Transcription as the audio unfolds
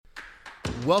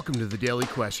Welcome to the Daily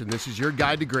Question. This is your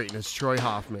guide to greatness, Troy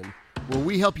Hoffman, where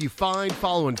we help you find,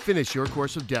 follow, and finish your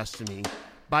course of destiny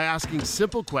by asking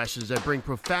simple questions that bring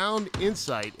profound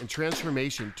insight and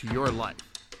transformation to your life.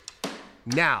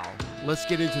 Now, let's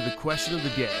get into the question of the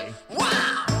day.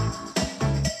 Wow!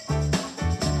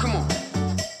 Come on.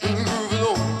 Move it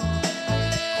over.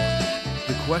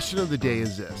 The question of the day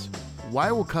is this: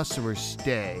 why will customers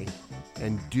stay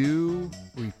and do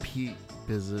repeat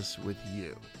business with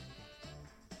you?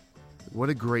 What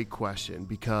a great question,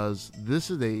 because this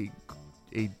is a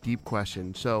deep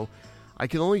question. So I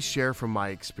can only share from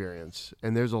my experience,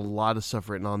 and there's a lot of stuff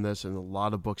written on this and a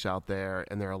lot of books out there,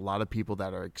 and there are a lot of people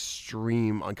that are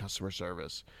extreme on customer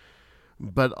service.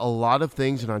 But a lot of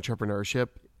things in entrepreneurship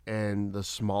and the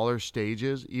smaller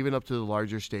stages, even up to the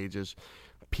larger stages,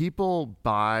 people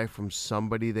buy from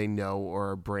somebody they know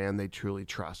or a brand they truly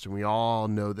trust. And we all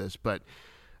know this, but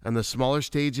in the smaller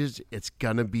stages, it's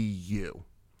gonna be you.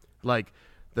 Like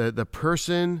the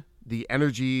person, the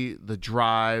energy, the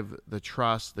drive, the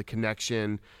trust, the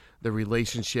connection, the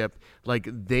relationship, like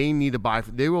they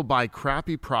will buy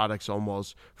crappy products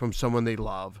almost from someone they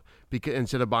love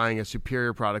instead of buying a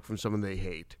superior product from someone they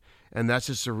hate. And that's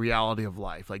just the reality of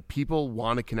life. Like, people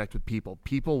want to connect with people.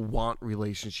 People want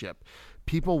relationship.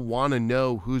 People want to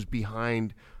know who's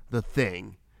behind the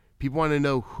thing. People want to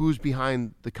know who's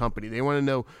behind the company. They want to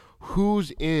know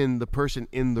who's in the person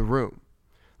in the room.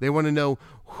 They want to know,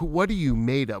 what are you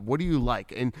made of? What do you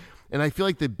like? And I feel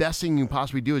like the best thing you can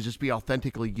possibly do is just be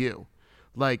authentically you.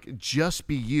 Like, just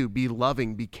be you, be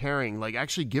loving, be caring, like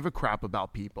actually give a crap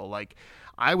about people. Like,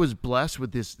 I was blessed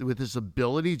with this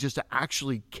ability just to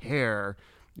actually care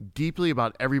deeply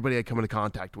about everybody I come into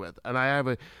contact with. And I have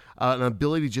an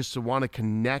ability just to want to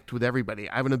connect with everybody.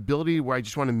 I have an ability where I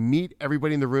just want to meet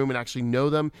everybody in the room and actually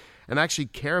know them and actually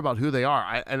care about who they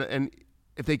are. And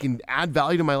if they can add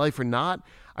value to my life or not,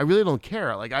 I really don't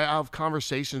care. Like, I have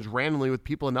conversations randomly with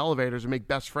people in elevators and make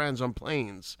best friends on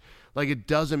planes. Like, it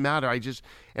doesn't matter. I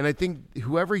think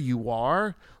whoever you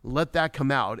are, let that come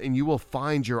out and you will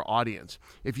find your audience.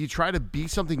 If you try to be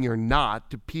something you're not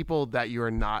to people that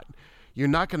you're not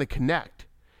going to connect.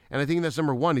 And I think that's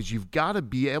number one, is you've got to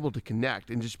be able to connect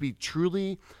and just be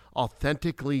truly,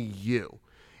 authentically you.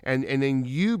 And then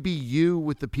you be you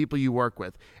with the people you work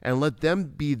with, and let them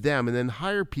be them, and then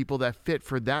hire people that fit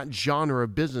for that genre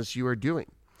of business you are doing.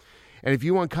 And if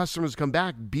you want customers to come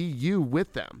back, be you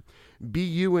with them. Be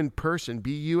you in person.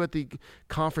 Be you at the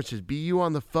conferences. Be you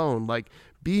on the phone. Like,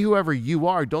 be whoever you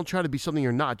are. Don't try to be something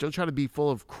you're not. Don't try to be full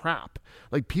of crap.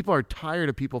 Like, people are tired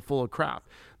of people full of crap.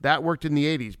 That worked in the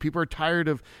 80s. People are tired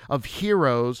of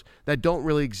heroes that don't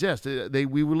really exist.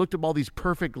 We looked at all these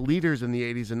perfect leaders in the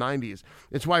 80s and 90s.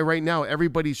 It's why right now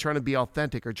everybody's trying to be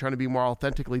authentic or trying to be more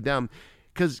authentically them.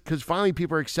 Because finally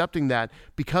people are accepting that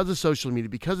because of social media,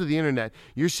 because of the internet,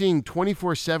 you're seeing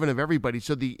 24/7 of everybody.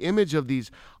 So the image of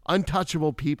these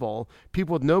untouchable people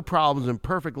with no problems and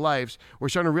perfect lives, we're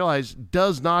starting to realize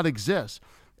does not exist.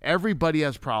 Everybody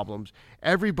has problems.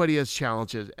 Everybody has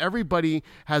challenges. Everybody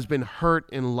has been hurt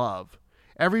in love.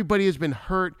 Everybody has been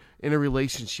hurt in a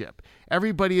relationship.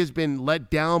 Everybody has been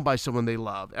let down by someone they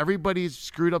love. Everybody's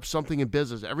screwed up something in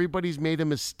business. Everybody's made a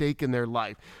mistake in their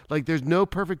life. Like, there's no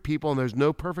perfect people and there's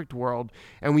no perfect world.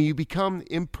 And when you become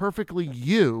imperfectly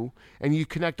you and you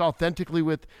connect authentically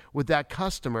with that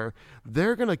customer,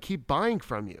 they're going to keep buying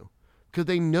from you. Because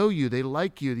they know you, they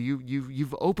like you,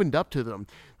 you've opened up to them.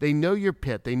 They know your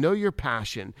pit, they know your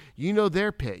passion. You know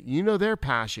their pit, you know their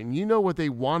passion. You know what they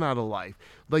want out of life.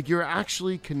 Like, you're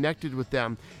actually connected with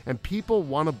them, and people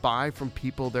want to buy from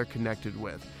people they're connected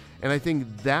with. And I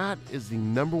think that is the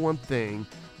number one thing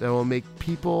that will make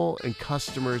people and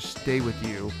customers stay with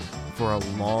you for a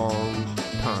long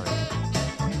time.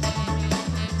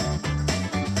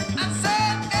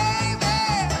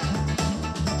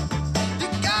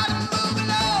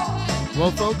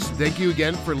 Well, folks, thank you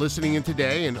again for listening in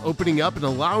today and opening up and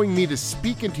allowing me to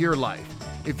speak into your life.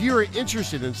 If you are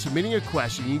interested in submitting a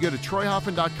question, you can go to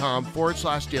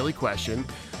troyhoffman.com/daily question.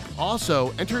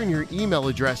 Also, enter in your email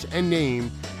address and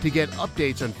name to get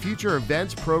updates on future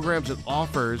events, programs, and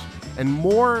offers, and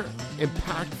more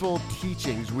impactful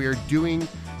teachings we are doing.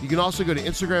 You can also go to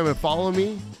Instagram and follow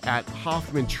me at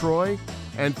Hoffman Troy,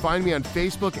 and find me on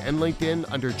Facebook and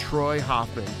LinkedIn under Troy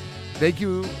Hoffman. Thank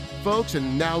you, folks,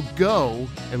 and now go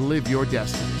and live your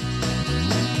destiny.